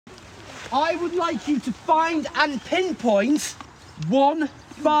I would like you to find and pinpoint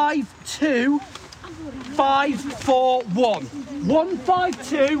 152541.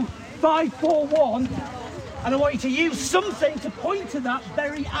 152541. And I want you to use something to point to that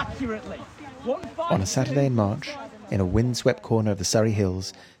very accurately. On a Saturday in March, in a windswept corner of the Surrey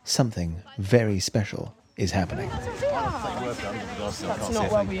Hills, something very special is happening. That's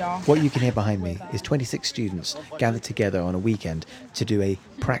not where we are. What you can hear behind me is 26 students gathered together on a weekend to do a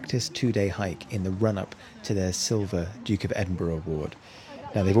practice 2-day hike in the run-up to their silver Duke of Edinburgh award.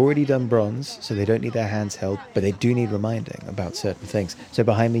 Now, they've already done bronze, so they don't need their hands held, but they do need reminding about certain things. So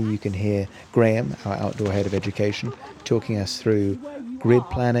behind me you can hear Graham, our outdoor head of education, talking us through grid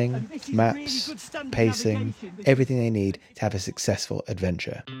planning, maps, pacing, everything they need to have a successful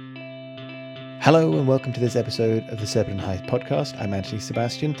adventure. Hello and welcome to this episode of the Serpent and Height podcast. I'm Anthony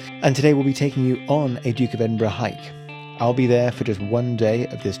Sebastian, and today we'll be taking you on a Duke of Edinburgh hike. I'll be there for just one day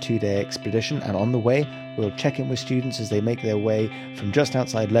of this 2-day expedition, and on the way we'll check in with students as they make their way from just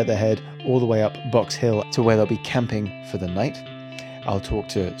outside Leatherhead all the way up Box Hill to where they'll be camping for the night. I'll talk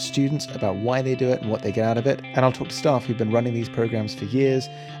to students about why they do it and what they get out of it, and I'll talk to staff who've been running these programs for years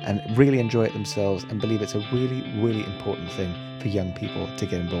and really enjoy it themselves and believe it's a really, really important thing for young people to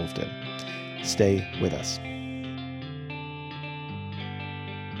get involved in. Stay with us. Can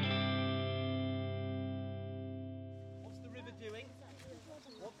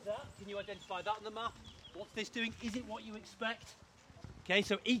you identify that on the map? What's this doing? Is it what you expect? Okay,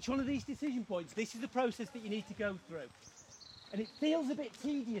 so each one of these decision points, this is the process that you need to go through. And it feels a bit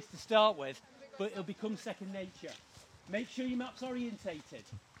tedious to start with, but it'll become second nature. Make sure your map's orientated.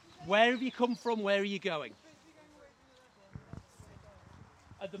 Where have you come from? Where are you going?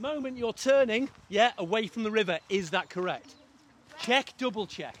 At the moment you're turning, away from the river. Is that correct? Check, double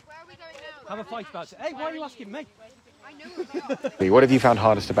check. Where are we going now? Have a fight about it. Hey, why are you asking me? I know where we are. What have you found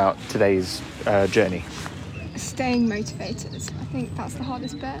hardest about today's journey? Staying motivated. I think that's the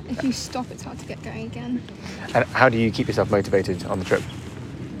hardest bit. If you stop, it's hard to get going again. And how do you keep yourself motivated on the trip?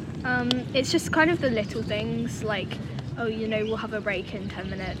 It's just kind of the little things like, we'll have a break in 10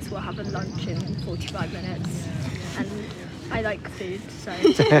 minutes, we'll have a lunch in 45 minutes, and I like food, so...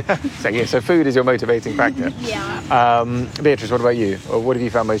 So food is your motivating factor? Yeah. Beatrice, what about you? Or what have you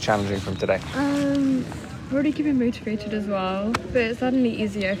found most challenging from today? Already keeping motivated as well, but it's certainly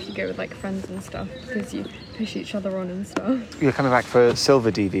easier if you go with like friends and stuff because you push each other on and stuff. You're coming back for silver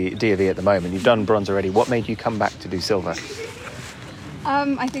DofE at the moment. You've done bronze already. What made you come back to do silver?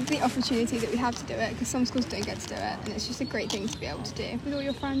 I think the opportunity that we have to do it, because some schools don't get to do it, and it's just a great thing to be able to do with all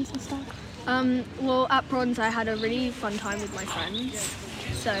your friends and stuff. Well, at bronze I had a really fun time with my friends,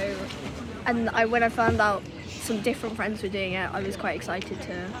 when I found out some different friends were doing it, I was quite excited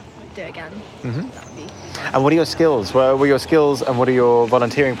to do it again. Mm-hmm. That would be And what are your skills? What were your skills and what are your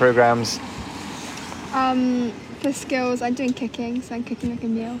volunteering programs? For skills, I'm doing cooking, so I'm cooking like a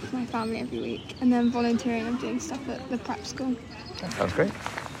meal for my family every week. And then volunteering, I'm doing stuff at the prep school. That sounds great.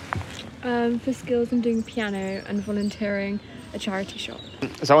 For skills, I'm doing piano and volunteering a charity shop.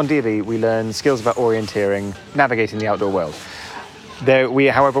 So on DofE, we learn skills about orienteering, navigating the outdoor world. We,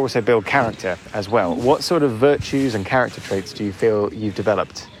 however, also build character as well. What sort of virtues and character traits do you feel you've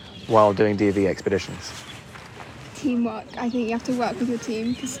developed while doing DofE expeditions? Teamwork. I think you have to work with your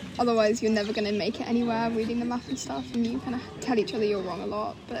team, because otherwise you're never going to make it anywhere reading the map and stuff, and you kind of tell each other you're wrong a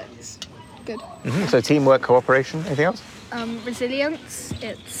lot, but it's good. Mm-hmm. So teamwork, cooperation, anything else? resilience.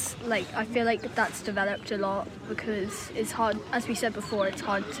 It's like, I feel like that's developed a lot because it's hard, as we said before, it's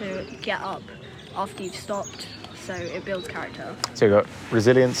hard to get up after you've stopped, so it builds character. So you've got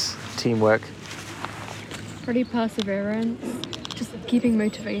resilience, teamwork. Pretty perseverance, just keeping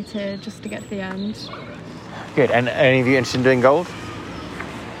motivated just to get to the end. Good. And any of you interested in doing gold?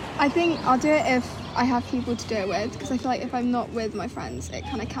 I think I'll do it if I have people to do it with, because I feel like if I'm not with my friends, it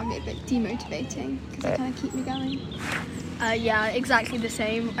kind of can be a bit demotivating, because they kind of keep me going. Yeah, exactly the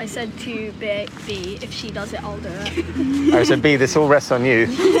same. I said to B, if she does it, I'll do it. Oh, so B, this all rests on you.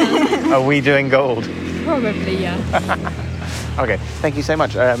 Are we doing gold? Probably, yeah. Okay, thank you so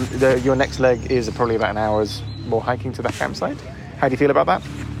much. Your next leg is probably about an hour's more hiking to that campsite. How do you feel about that?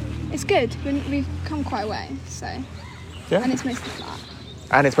 It's good. We've come quite a way, so... Yeah. And it's mostly flat.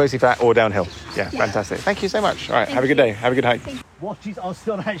 And it's mostly flat or downhill. Yeah, fantastic. Thank you so much. All right, have a good day. Have a good hike. Watches are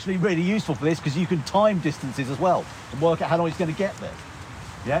still actually really useful for this because you can time distances as well and work out how long it's going to get there.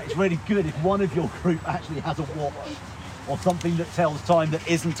 Yeah, it's really good if one of your group actually has a watch or something that tells time that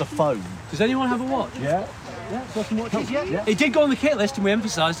isn't a phone. Does anyone have a watch? Yeah. Yeah, got some watches, yeah. It did go on the kit list and we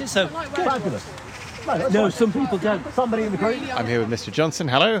emphasised it, so good. Fabulous. No, some people don't. Somebody in the group. I'm here with Mr. Johnson.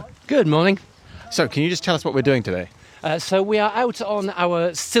 Hello. Good morning. So, can you just tell us what we're doing today? So we are out on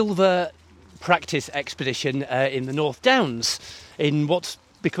our silver practice expedition in the North Downs in what's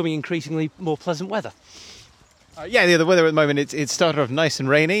becoming increasingly more pleasant weather. Yeah, the weather at the moment, it started off nice and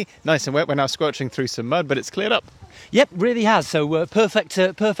rainy, nice and wet. We're now squelching through some mud, but it's cleared up. Yep, really has. So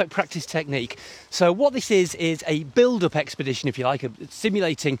perfect practice technique. So what this is a build-up expedition, if you like,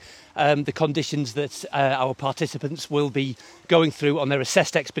 simulating the conditions that our participants will be going through on their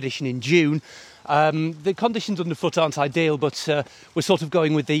assessed expedition in June. The conditions underfoot aren't ideal, but we're sort of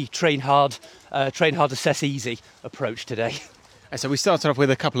going with the train hard, assess easy approach today. So we started off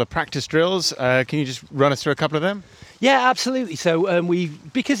with a couple of practice drills. Can you just run us through a couple of them? Yeah, absolutely. So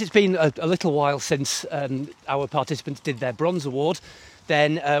because it's been a little while since our participants did their bronze award,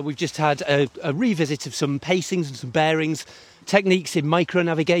 then we've just had a revisit of some pacings and some bearings, techniques in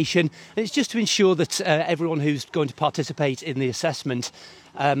micronavigation. And it's just to ensure that everyone who's going to participate in the assessment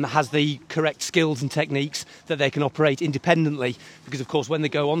has the correct skills and techniques that they can operate independently, because of course when they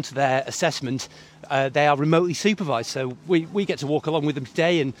go on to their assessment they are remotely supervised, so we get to walk along with them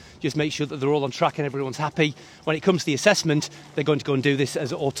today and just make sure that they're all on track and everyone's happy. When it comes to the assessment, they're going to go and do this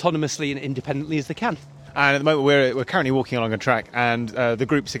as autonomously and independently as they can. And at the moment we're currently walking along a track, and the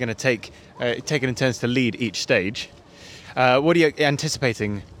groups are going to take it in turns to lead each stage. What are you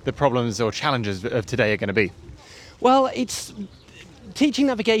anticipating the problems or challenges of today are going to be? Well, teaching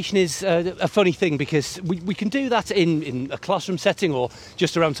navigation is a funny thing, because we can do that in a classroom setting or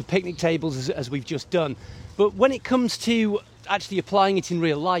just around some picnic tables as we've just done. But when it comes to actually applying it in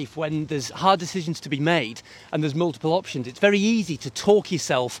real life, when there's hard decisions to be made and there's multiple options, it's very easy to talk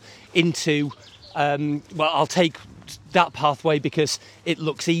yourself into, I'll take that pathway because it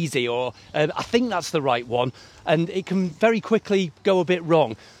looks easy, or I think that's the right one, and it can very quickly go a bit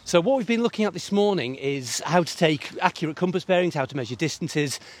wrong. So what we've been looking at this morning is how to take accurate compass bearings, how to measure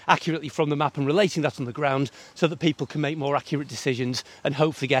distances accurately from the map and relating that on the ground so that people can make more accurate decisions and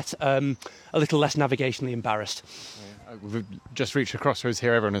hopefully get a little less navigationally embarrassed. We've just reached a crossroads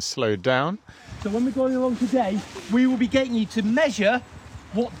here, everyone has slowed down. So when we're going along today, we will be getting you to measure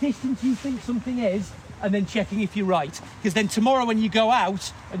what distance you think something is, and then checking if you're right. Because then tomorrow when you go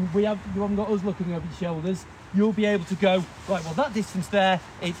out and you haven't got us looking over your shoulders, you'll be able to go, right, well that distance there,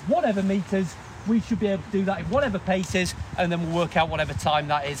 it's whatever metres, we should be able to do that in whatever paces, and then we'll work out whatever time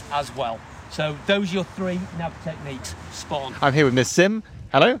that is as well. So those are your 3 nav techniques. Spot on. I'm here with Miss Sim.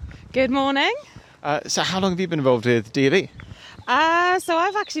 Hello. Good morning. So how long have you been involved with DofE? So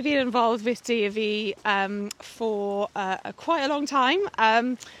I've actually been involved with DofE for quite a long time,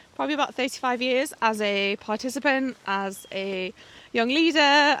 probably about 35 years as a participant, as a young leader,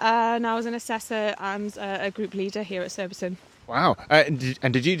 now as an assessor and a group leader here at Surbiton. Wow. And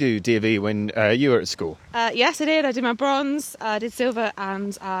did you do DofE when you were at school? Yes, I did. I did my bronze, I did silver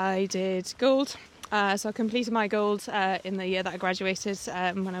and I did gold. So I completed my gold in the year that I graduated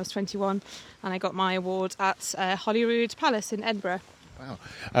when I was 21, and I got my award at Holyrood Palace in Edinburgh.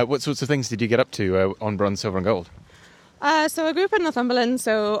 Wow. What sorts of things did you get up to on bronze, silver and gold? So I grew up in Northumberland,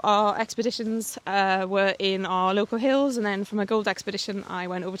 so our expeditions were in our local hills, and then from a gold expedition I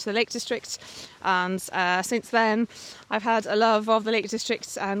went over to the Lake District, and since then I've had a love of the Lake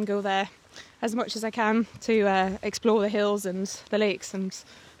District and go there as much as I can to explore the hills and the lakes and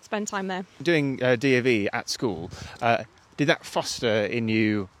spend time there. Doing DofE at school, did that foster in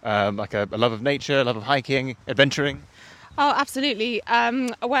you like a love of nature, a love of hiking, adventuring? Oh, absolutely.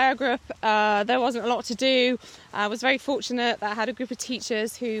 Where I grew up, there wasn't a lot to do. I was very fortunate that I had a group of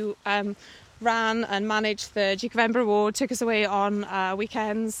teachers who ran and managed the Duke of Edinburgh Award, took us away on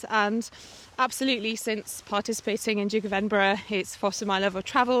weekends, and absolutely since participating in Duke of Edinburgh, it's fostered my love of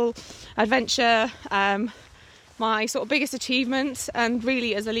travel, adventure. My sort of biggest achievement, and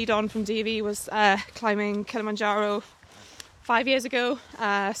really as a lead on from DofE, was climbing Kilimanjaro 5 years ago.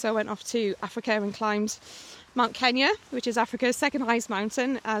 So I went off to Africa and climbed Mount Kenya, which is Africa's second highest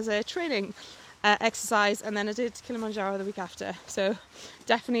mountain, as a training exercise, and then I did Kilimanjaro the week after. So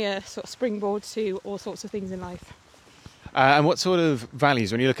definitely a sort of springboard to all sorts of things in life. And what sort of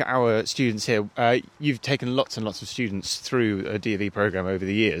values, when you look at our students here, you've taken lots and lots of students through a DofE programme over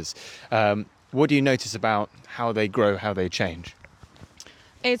the years. What do you notice about how they grow, how they change?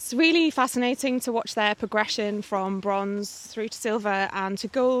 It's really fascinating to watch their progression from bronze through to silver and to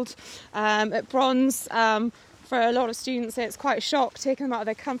gold. At bronze, for a lot of students, it's quite a shock, taking them out of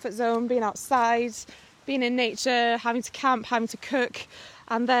their comfort zone, being outside, being in nature, having to camp, having to cook.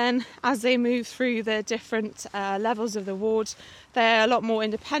 And then as they move through the different levels of the award, they're a lot more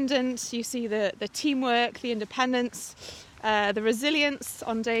independent. You see the teamwork, the independence, the resilience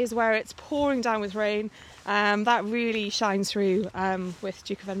on days where it's pouring down with rain. That really shines through with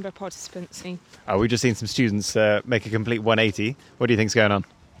Duke of Edinburgh participants. We've just seen some students make a complete 180. What do you think's going on?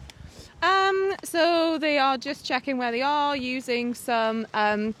 So they are just checking where they are, using some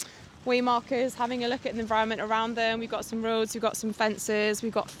way markers, having a look at the environment around them. We've got some roads, we've got some fences,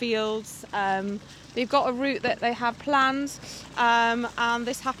 we've got fields. They've got a route that they have planned, and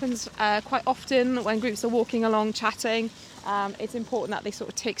this happens quite often when groups are walking along chatting. It's important that they sort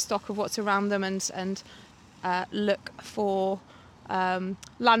of take stock of what's around them and look for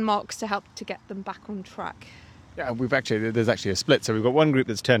landmarks to help to get them back on track. Yeah, there's actually a split. So we've got one group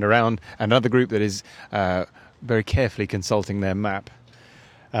that's turned around and another group that is very carefully consulting their map.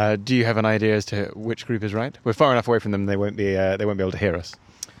 Do you have an idea as to which group is right? We're far enough away from them; they won't be able to hear us.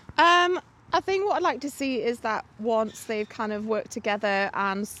 I think what I'd like to see is that once they've kind of worked together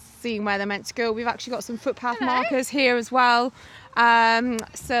and seeing where they're meant to go, we've actually got some footpath markers here as well.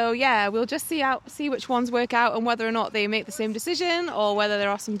 So yeah, we'll just see which ones work out and whether or not they make the same decision or whether there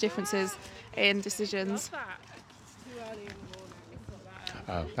are some differences in decisions.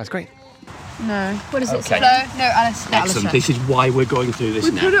 Oh, that's great. No. What does it say? No, Alice. Excellent. This is why we're going through this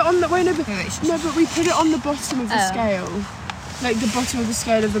We now. put it on the but we put it on the bottom of the scale, like the bottom of the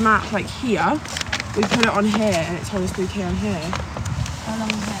scale of the map, like here. We put it on here, and it told us to here and here. How long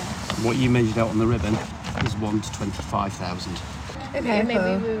here? What you measured out on the ribbon is 1 to 25,000. Okay,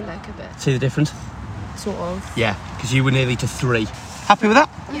 maybe we were like a bit. See the difference? Sort of. Yeah, because you were nearly to 3. Happy with that?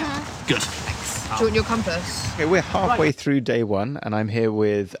 Yeah. Good. Do you want your compass? Okay, we're halfway through day one, and I'm here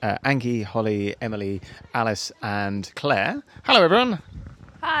with Angie, Holly, Emily, Alice, and Claire. Hello, everyone.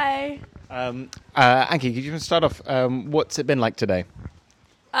 Hi. Angie, could you start off? What's it been like today?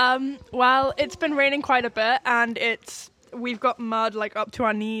 Well, it's been raining quite a bit, and we've got mud like up to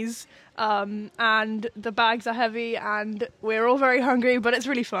our knees, and the bags are heavy, and we're all very hungry, but it's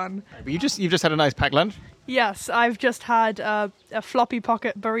really fun. But you've just had a nice packed lunch. Yes, I've just had a floppy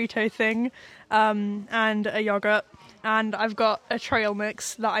pocket burrito thing, and a yogurt, and I've got a trail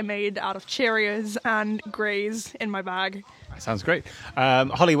mix that I made out of Cheerios and Greys in my bag. That sounds great.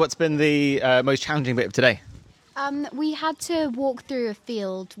 Holly, what's been the most challenging bit of today? We had to walk through a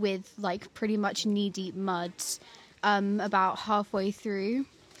field with like pretty much knee-deep mud about halfway through,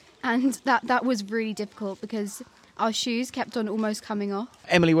 and that was really difficult because our shoes kept on almost coming off.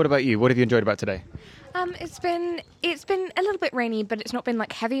 Emily, what about you? What have you enjoyed about today? It's been a little bit rainy, but it's not been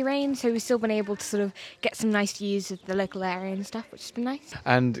like heavy rain, so we've still been able to sort of get some nice views of the local area and stuff, which has been nice.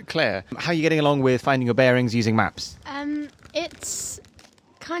 And Claire, how are you getting along with finding your bearings using maps? It's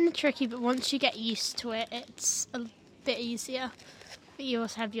kind of tricky, but once you get used to it, it's a bit easier. But you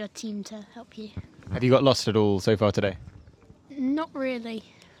also have your team to help you. Have you got lost at all so far today? Not really.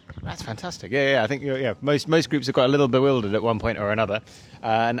 That's fantastic. Yeah. I think most groups have got a little bewildered at one point or another.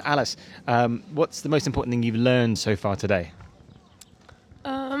 And Alice, what's the most important thing you've learned so far today?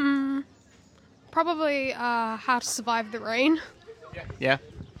 Probably how to survive the rain. Yeah.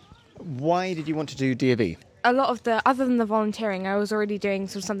 Why did you want to do DofE? A lot of other than the volunteering, I was already doing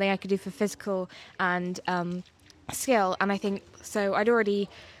sort of something I could do for physical and skill, and I think so.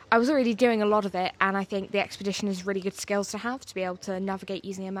 I was already doing a lot of it, and I think the expedition is really good skills to have to be able to navigate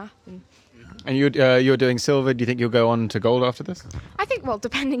using a map. And you're doing silver. Do you think you'll go on to gold after this? I think, well,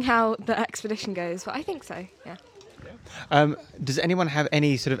 depending how the expedition goes, but I think so. Yeah. Does anyone have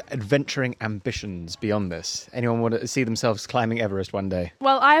any sort of adventuring ambitions beyond this? Anyone want to see themselves climbing Everest one day?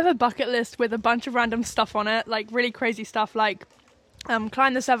 Well, I have a bucket list with a bunch of random stuff on it, like really crazy stuff like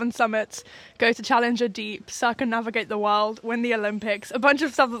climb the 7 summits, go to Challenger Deep, circumnavigate the world, win the Olympics, a bunch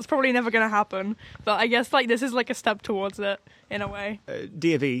of stuff that's probably never going to happen. But I guess like this is like a step towards it in a way.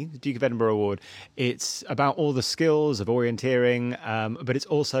 DofE, the Duke of Edinburgh Award, it's about all the skills of orienteering, but it's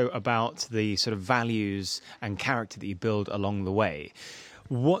also about the sort of values and character that you build along the way.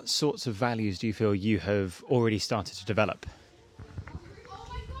 What sorts of values do you feel you have already started to develop?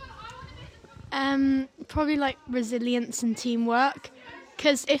 Probably like resilience and teamwork,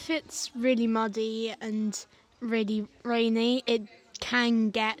 because if it's really muddy and really rainy, it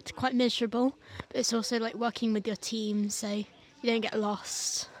can get quite miserable, but it's also like working with your team so you don't get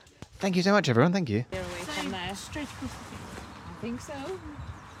lost. Thank you so much, everyone. Thank you. I think so.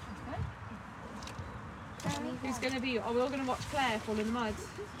 Who's going to be? Are we all going to watch Claire fall in the mud?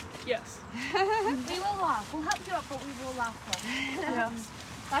 Yes. We will laugh. We'll help you up, but we will laugh. Yes.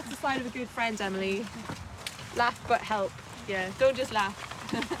 That's the sign of a good friend, Emily. Laugh but help. Yeah, don't just laugh.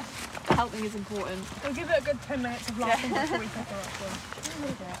 Helping is important. We'll give it a good 10 minutes of laughing before we pick her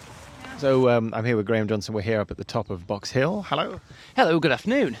up. So I'm here with Graham Johnson. We're here up at the top of Box Hill. Hello. Hello, good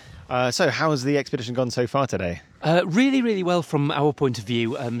afternoon. So how's the expedition gone so far today? Really, really well from our point of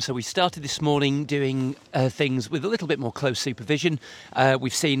view. So we started this morning doing things with a little bit more close supervision.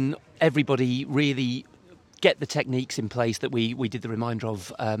 We've seen everybody really get the techniques in place that we did the reminder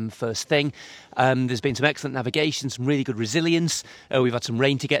of first thing. There's been some excellent navigation, some really good resilience. We've had some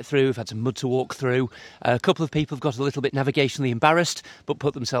rain to get through, we've had some mud to walk through. A couple of people have got a little bit navigationally embarrassed, but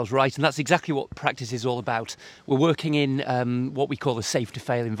put themselves right, and that's exactly what practice is all about. We're working in what we call a safe to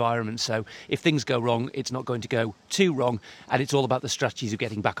fail environment, so if things go wrong, it's not going to go too wrong, and it's all about the strategies of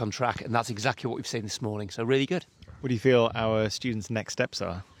getting back on track, and that's exactly what we've seen this morning, so really good. What do you feel our students' next steps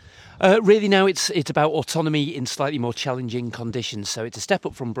are? Really now it's about autonomy in slightly more challenging conditions. So it's a step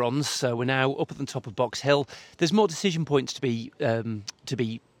up from bronze. So we're now up at the top of Box Hill. There's more decision points to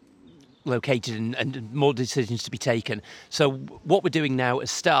be located and more decisions to be taken. So what we're doing now as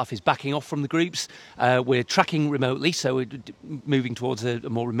staff is backing off from the groups. We're tracking remotely, so we're moving towards a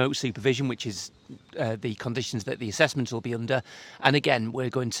more remote supervision, which is the conditions that the assessment will be under. And again, we're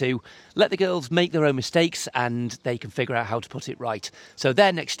going to let the girls make their own mistakes and they can figure out how to put it right. So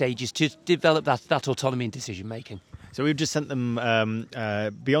their next stage is to develop that autonomy in decision making. So we've just sent them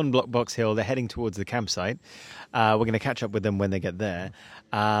beyond Box Hill. They're heading towards the campsite. We're going to catch up with them when they get there.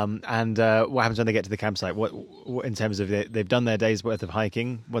 And what happens when they get to the campsite? What in terms of they've done their day's worth of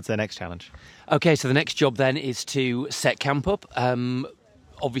hiking, what's their next challenge? Okay, so the next job then is to set camp up.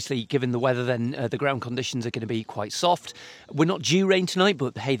 Obviously, given the weather, then the ground conditions are going to be quite soft. We're not due rain tonight,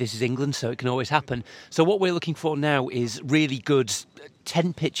 but hey, this is England, so it can always happen. So what we're looking for now is really good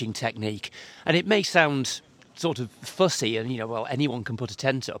tent pitching technique. And it may sound sort of fussy and, anyone can put a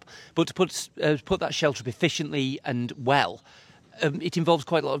tent up. But to put that shelter up efficiently and well, it involves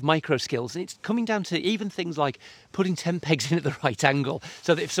quite a lot of micro skills, and it's coming down to even things like putting tent pegs in at the right angle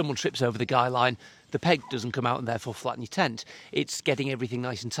so that if someone trips over the guy line, the peg doesn't come out and therefore flatten your tent. It's getting everything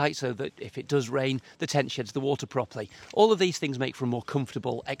nice and tight so that if it does rain, the tent sheds the water properly. All of these things make for a more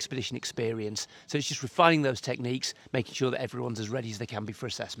comfortable expedition experience. So it's just refining those techniques, making sure that everyone's as ready as they can be for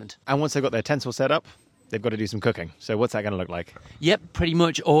assessment. And once they've got their tents all set up, they've got to do some cooking. So what's that going to look like? Yep, pretty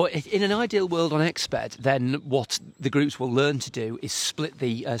much. Or in an ideal world on Exped, then what the groups will learn to do is split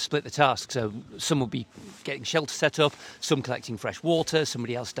the task. So some will be getting shelter set up, some collecting fresh water,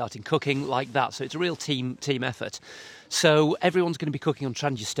 somebody else starting cooking, like that. So it's a real team effort. So everyone's going to be cooking on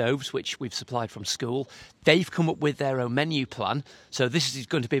Trangia stoves, which we've supplied from school. They've come up with their own menu plan. So this is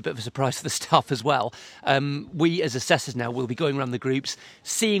going to be a bit of a surprise to the staff as well. We as assessors now will be going around the groups,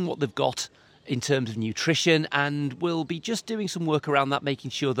 seeing what they've got in terms of nutrition, and we'll be just doing some work around that, making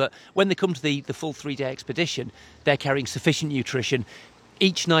sure that when they come to the full 3-day expedition, they're carrying sufficient nutrition.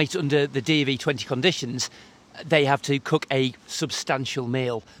 Each night under the DofE 20 conditions, they have to cook a substantial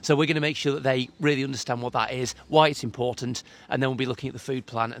meal. So we're going to make sure that they really understand what that is, why it's important, and then we'll be looking at the food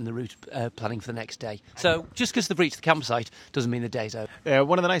plan and the route planning for the next day. So just because they've reached the campsite doesn't mean the day's over.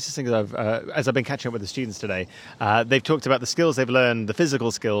 One of the nicest things as I've been catching up with the students today, they've talked about the skills they've learned, the physical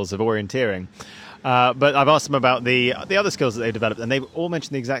skills of orienteering. But I've asked them about the other skills that they've developed, and they've all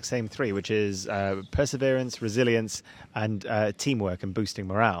mentioned the exact same three, which is perseverance, resilience, and teamwork and boosting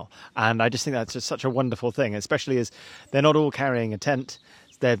morale. And I just think that's just such a wonderful thing, especially as they're not all carrying a tent.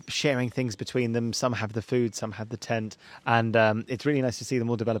 They're sharing things between them. Some have the food, some have the tent. And it's really nice to see them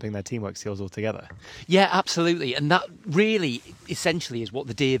all developing their teamwork skills all together. Yeah, absolutely. And that really, essentially, is what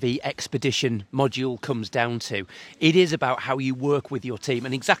the DofE expedition module comes down to. It is about how you work with your team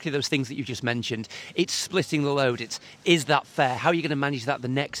and exactly those things that you just mentioned. It's splitting the load. Is that fair? How are you going to manage that the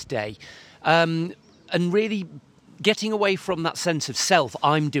next day? And really getting away from that sense of self,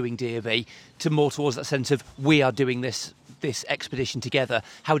 I'm doing DofE, to more towards that sense of we are doing this expedition together.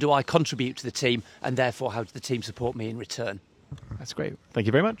 How do I contribute to the team, and therefore how does the team support me in return? That's great. Thank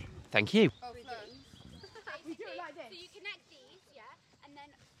you very much. Thank you.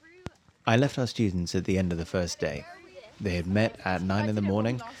 I left our students at the end of the first day. They had met at 9 in the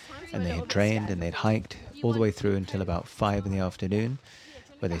morning, and they had trained and they'd hiked all the way through until about 5 in the afternoon,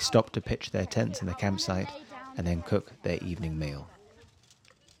 where they stopped to pitch their tents in the campsite and then cook their evening meal.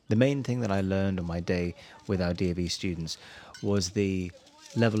 The main thing that I learned on my day with our DofE students was the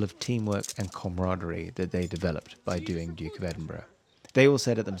level of teamwork and camaraderie that they developed by doing Duke of Edinburgh. They all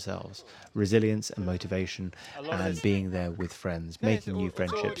said it themselves, resilience and motivation and being there with friends, making new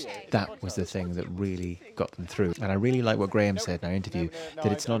friendships, that was the thing that really got them through. And I really like what Graham said in our interview,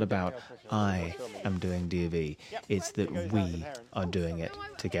 that it's not about I am doing DofE, it's that we are doing it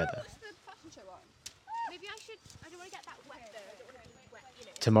together.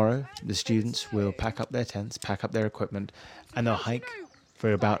 Tomorrow, the students will pack up their tents, pack up their equipment, and they'll hike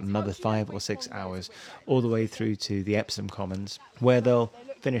for about another 5 or 6 hours, all the way through to the Epsom Commons, where they'll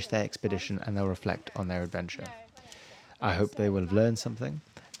finish their expedition and they'll reflect on their adventure. I hope they will have learned something,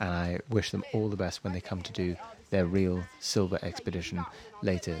 and I wish them all the best when they come to do their real silver expedition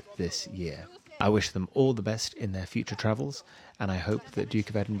later this year. I wish them all the best in their future travels, and I hope that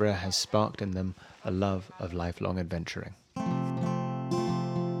Duke of Edinburgh has sparked in them a love of lifelong adventuring.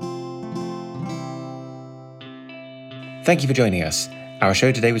 Thank you for joining us. Our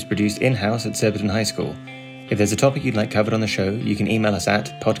show today was produced in-house at Surbiton High School. If there's a topic you'd like covered on the show, you can email us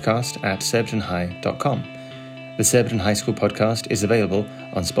at podcast@surbitonhigh.com. The Surbiton High School podcast is available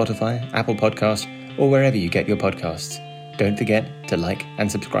on Spotify, Apple Podcasts, or wherever you get your podcasts. Don't forget to like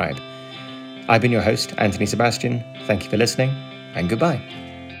and subscribe. I've been your host, Anthony Sebastian. Thank you for listening, and goodbye.